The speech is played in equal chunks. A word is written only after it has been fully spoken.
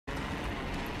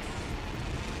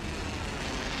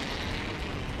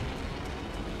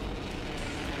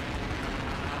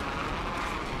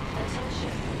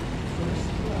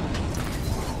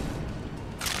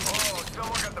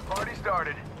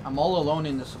I'm all alone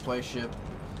in the supply ship.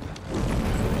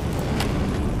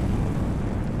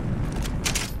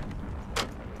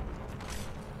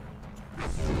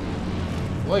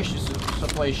 Ouais, je suis sur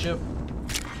supply ship.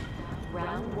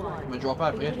 Round 1. Je vais dropper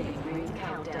après.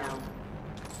 Countdown.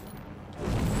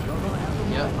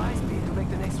 Yeah.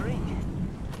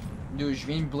 Dude, je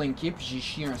viens de blinker pis j'ai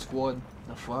chié un squad.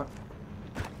 The fuck?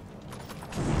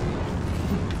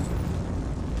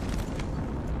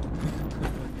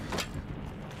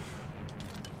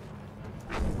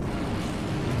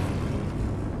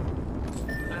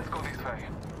 Let's go this way.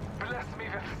 Bless me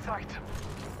with sight.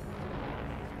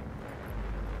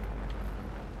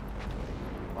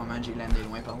 Oh man, j'ai landé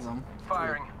loin par exemple.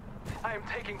 Firing. I am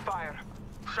taking fire.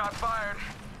 Shot fired.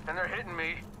 And they're hitting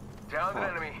me. Downed an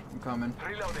enemy. I'm coming.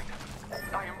 Reloading.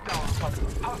 I am down.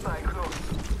 Hostile close.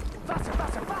 Faster,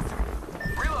 faster, faster.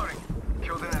 Reloading.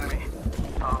 Killed an enemy.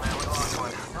 Oh man, we lost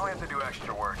one. Now I have to do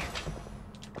extra work.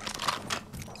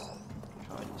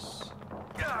 Nice.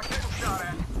 Yeah, getting shot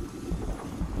at.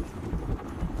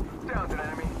 Downed an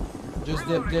enemy. Just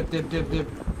dip, dip, dip, dip, dip.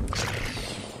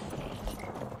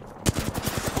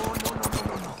 Oh, no.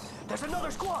 There's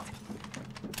another squad.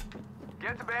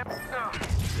 Get the bam. No.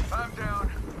 I'm down.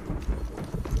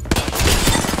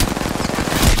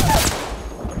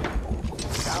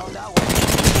 Down that one.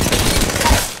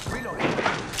 Reloading.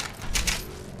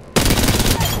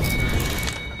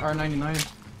 R-99.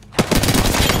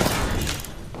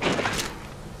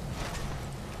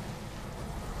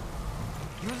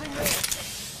 Using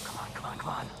this. Come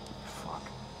on. Fuck.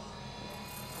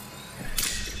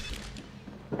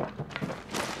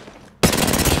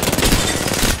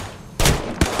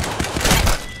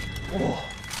 Oh.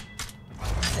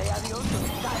 Say adios to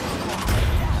the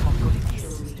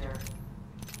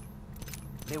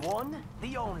The one,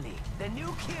 the only, the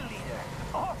new kill leader,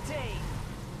 Octane.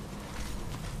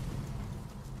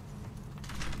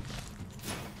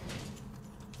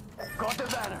 Got the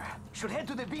banner. Should head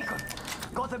to the beacon.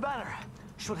 Got the banner.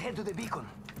 Should head to the beacon.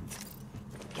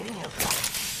 Get in here,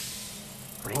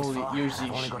 bro. Holy, usually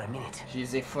I've only got a minute.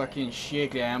 she's a fucking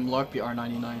shit guy. I'm lucky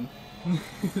R-99.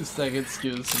 Stack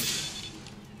excuses.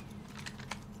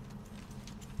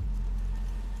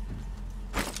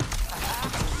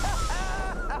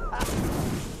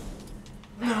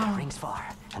 No. Rings far,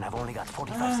 and I've only got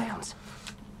 45 seconds.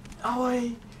 Oh,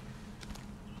 wait.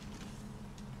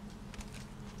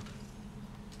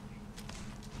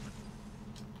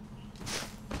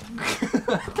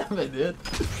 Damn it, dude.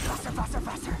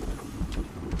 Faster.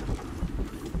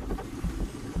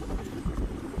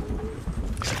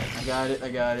 I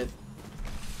got it.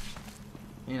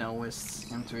 You know, it's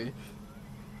M3.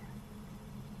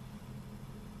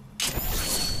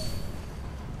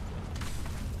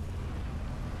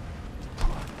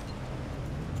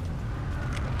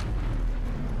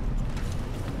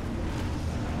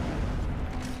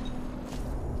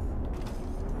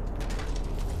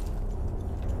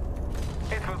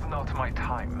 It was not my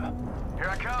time. Here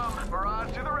I come,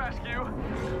 Mirage to the rescue.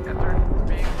 Enter,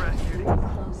 being rescued.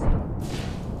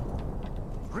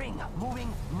 Ring,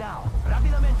 moving now.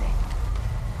 Rápidamente.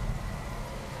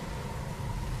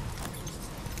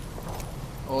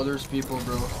 Oh, there's people,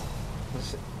 bro.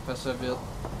 Pass a bit.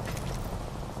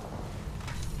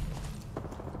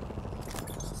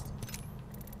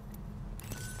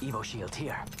 Evo shield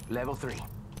here, level 3.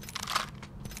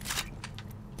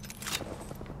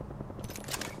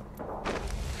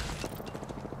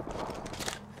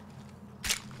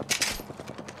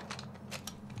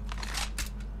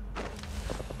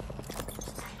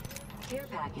 Care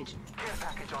package. Care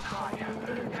package on high.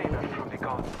 Favor from the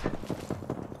gods.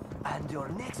 And your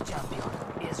next champion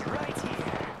is right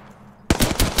here.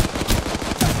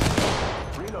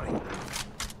 Reloading.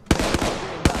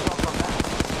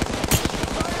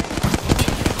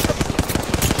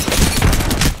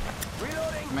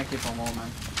 Reloading. Make it for a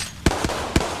moment.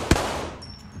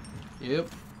 Yep.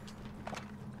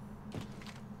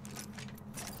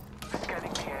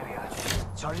 Scanning the area.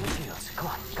 Charging the shields.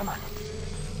 Come on.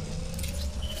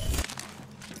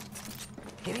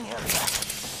 Getting held back.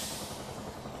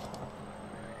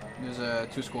 There's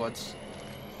 2 squads.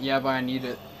 Yeah, but I need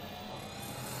it.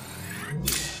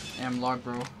 I'm locked,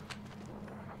 bro. Light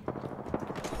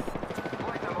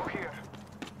ammo here.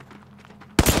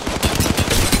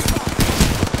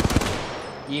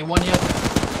 Yeah, one hit.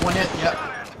 One hit, yep.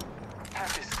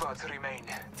 Half the squads remain.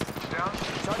 Down.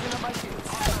 Charging up my shields.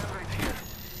 Right here.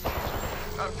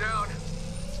 I'm down.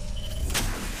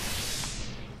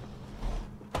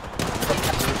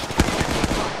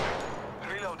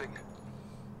 Reloading.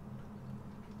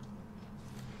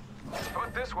 How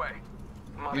about this way?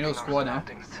 You know squad, huh?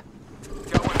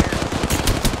 Got one here.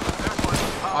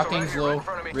 Octane's low,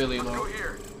 really low.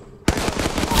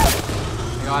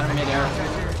 I got him midair.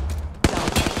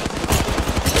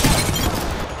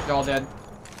 They're all dead.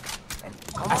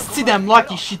 Asti damn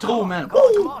lucky, je suis trop, man.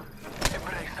 Ooh.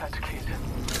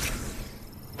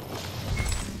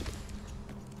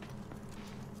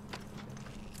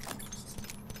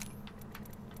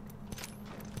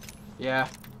 Yeah.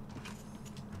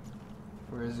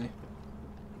 Where is he?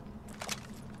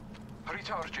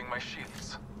 Recharging my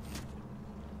shields.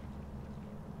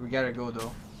 We gotta go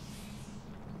though.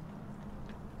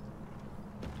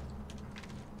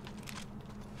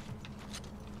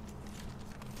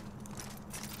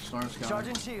 Storm's coming.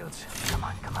 Charging shields. Come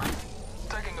on, come on.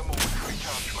 Taking a moment to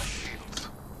recharge my shields.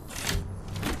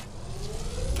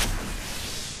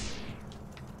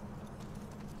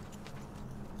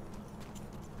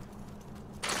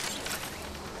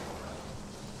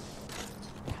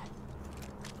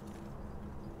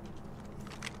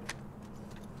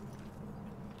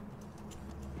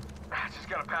 Just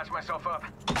gotta patch myself up.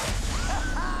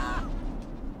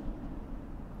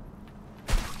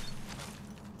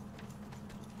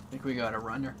 I think we got a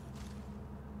runner.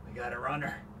 We got a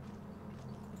runner.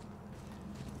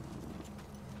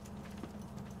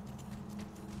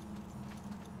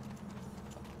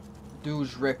 Dude,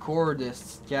 je record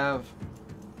this cave.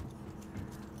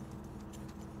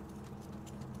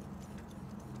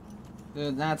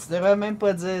 Dude, non, tu devrais même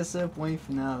pas dire ça, point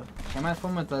final. Comment faut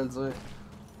me te le dire?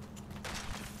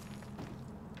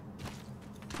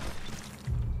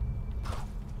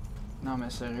 Non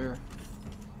mais sérieux.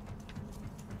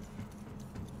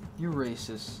 You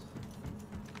racist.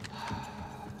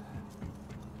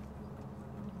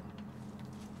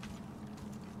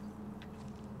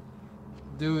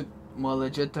 Dude, m'a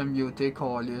legit te muté,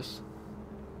 câlisse.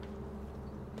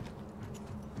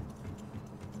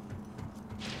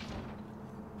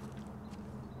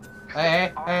 Hey,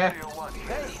 hey, hey. Hey,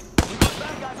 we got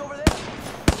bad guys over there.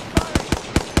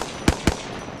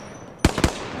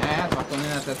 Eh, tu vas retourner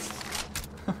dans ta petite...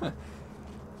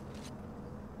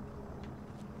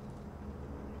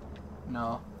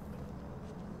 No.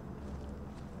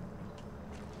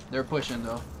 They're pushing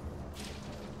though.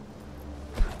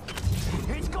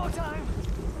 It's go time.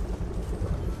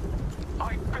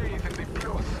 I bathe in the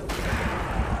blood.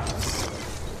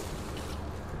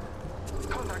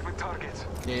 Contact with target.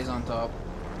 Yeah, he's on top.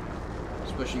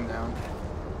 He's pushing down.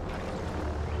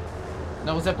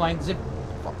 No, zip line, zip.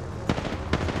 Fuck.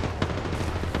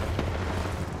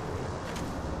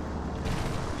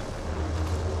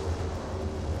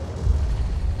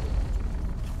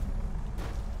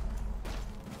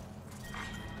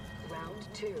 Round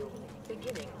 2.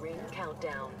 Beginning ring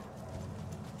countdown.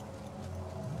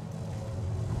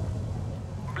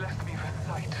 Bless me with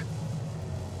sight.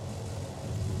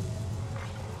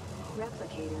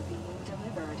 Replicator being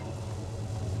delivered.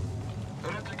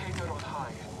 Replicator on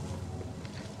high.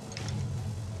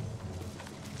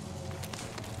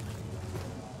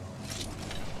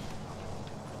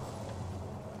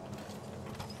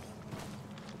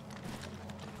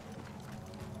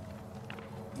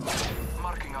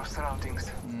 Marking our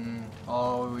surroundings.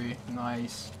 Oh oui,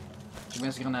 nice. Je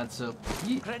mets ce grenade ça.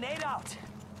 Grenade out.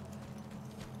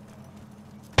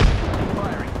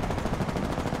 Firing.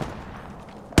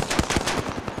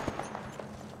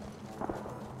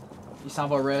 Il s'en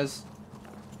va res.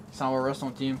 Il s'en va res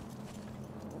son team.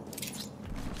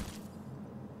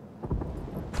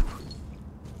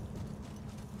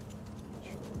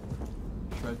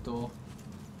 Je fais le tour.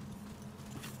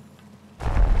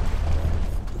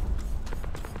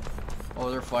 Oh,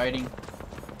 they're fighting.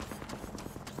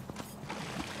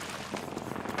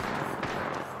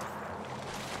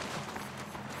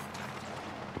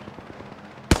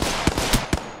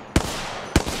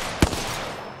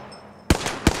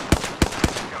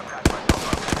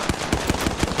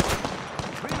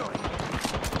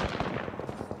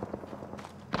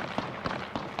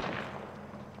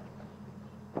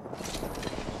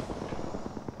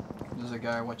 There's a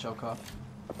guy, watch out, cop.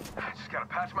 Just gotta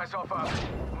patch myself up.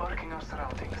 Marking our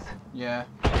surroundings. Yeah.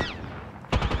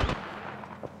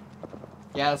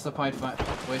 Yeah, that's the point.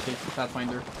 Wait,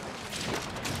 Pathfinder.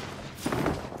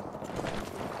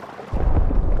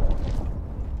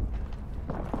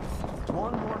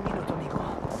 One more minute, amigo.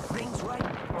 Rings right.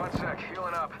 1 sec,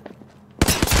 healing up.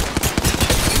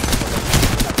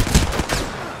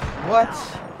 What?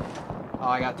 Oh,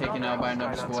 I got taken out by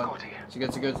another squad.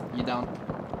 It's good. You down.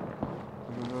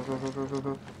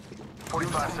 Go.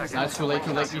 45 seconds. Nah, it's too late.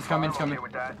 He's coming. Okay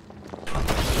with that.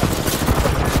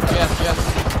 Yes.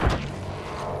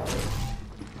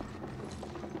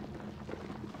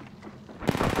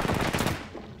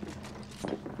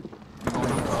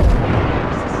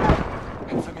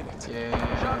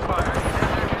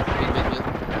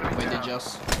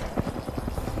 us.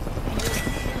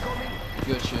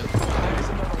 Good shit.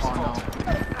 Oh no.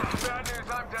 Bad news,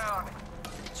 I'm down.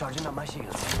 Charging up my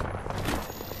shields.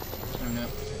 No.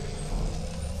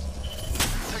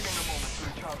 Taking a moment to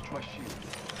recharge my shield.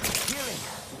 Healing.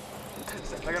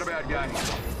 I got a bad guy.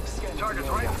 Target's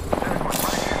right. There's one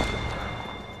right here.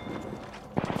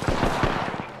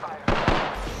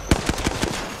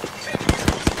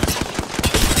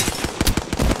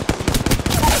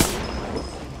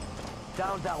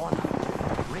 Down that one.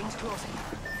 Rings closing.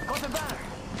 Got the banner.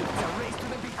 It's a race to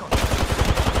the beacon.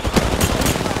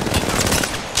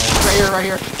 Right here, right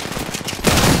here.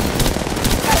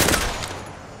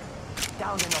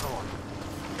 Down another one.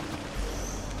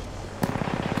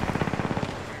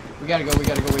 We gotta go, we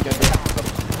gotta go, we gotta go.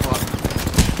 Fuck.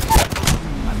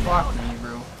 Fuck me,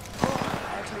 bro. Oh,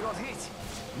 I actually got hit.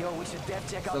 Yo, we should def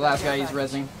check out The last that guy, he's care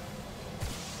rezzing.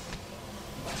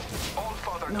 All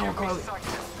father, No, give me Carly. sight.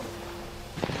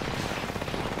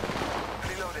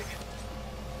 Reloading.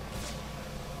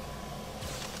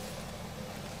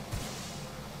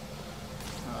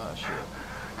 Oh shit.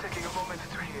 Taking a moment to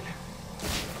heal.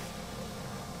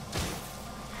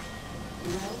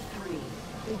 Round 3.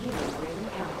 Beginning ring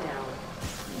countdown.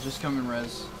 Just come and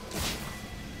res.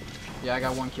 Yeah, I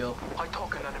got 1 kill. I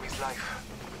took an enemy's life.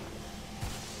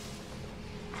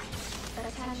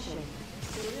 Attention.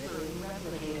 Delivering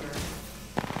replicator.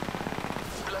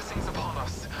 Blessings upon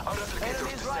us. Our replicator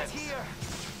Enemies right descends. here.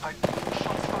 I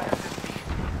shots fired at me.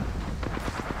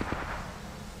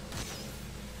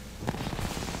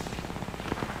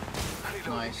 Reloading.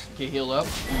 Nice. Okay, heal up.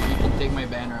 You can take my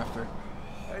banner after.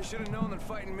 I should have known that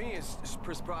fighting me is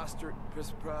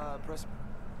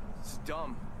it's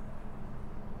dumb.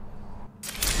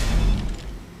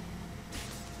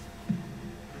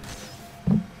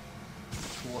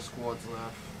 Four squads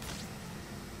left.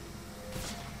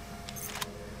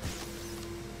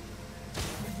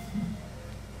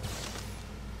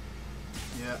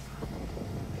 Yeah.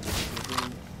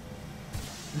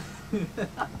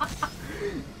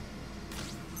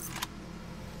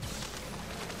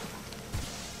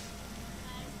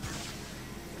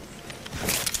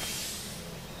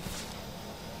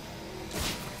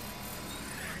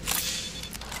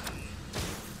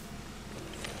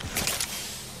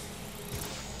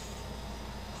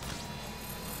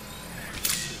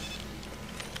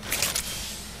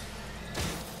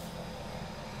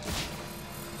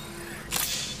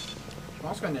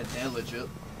 What's going to dead legit?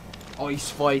 Oh, he's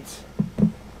fight.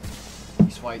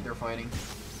 He's fight. They're fighting.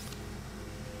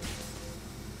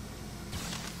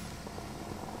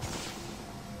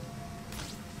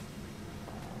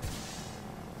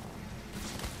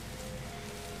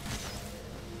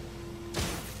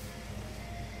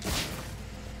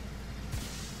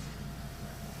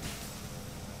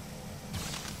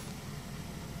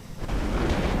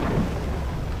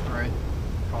 All right,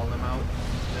 call them out.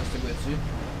 That's the glitch.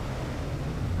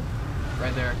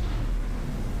 Right there.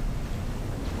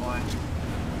 Why?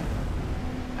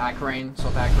 Crane, so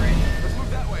back crane. Let's move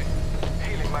that way.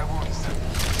 Healing my wounds.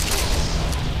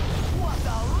 What the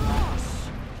rush?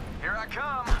 Here I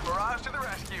come. Mirage to the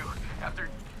rescue. After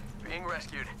being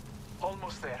rescued.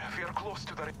 Almost there. We are close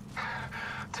to the...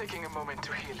 Taking a moment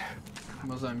to heal.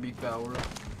 Mozambique power.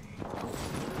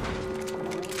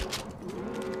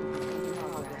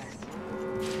 Progress.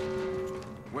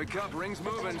 Wake up, ring's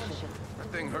moving.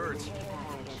 That thing hurts.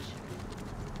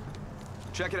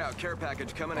 Check it out, care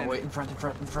package coming Oh in. wait, in front.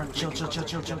 Chill. Marking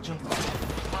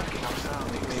our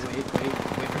surroundings.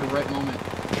 Wait for the right moment.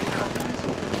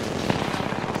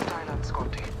 Thailand,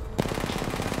 Scotty.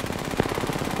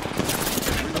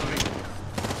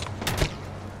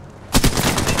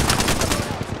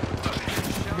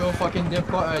 Go fucking dip,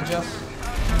 Jess.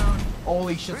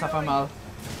 Holy shit, ça fait mal.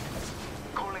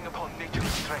 Calling upon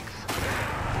nature's strength.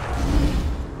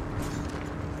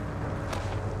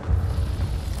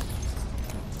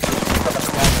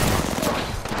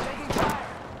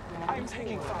 I'm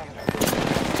taking fire.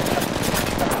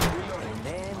 And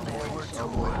then there were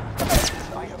two.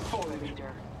 I have fallen.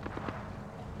 Leader.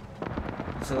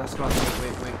 So that's got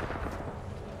wait.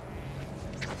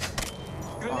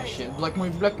 Oh shit, black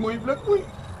move. Can't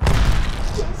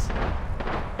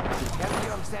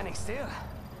believe I'm standing still.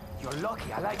 You're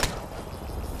lucky, I like you.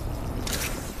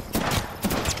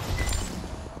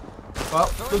 Well,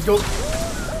 let's go.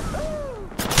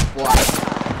 What?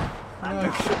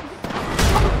 I've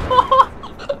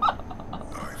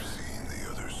seen the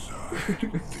other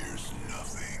side. There's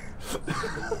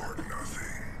nothing more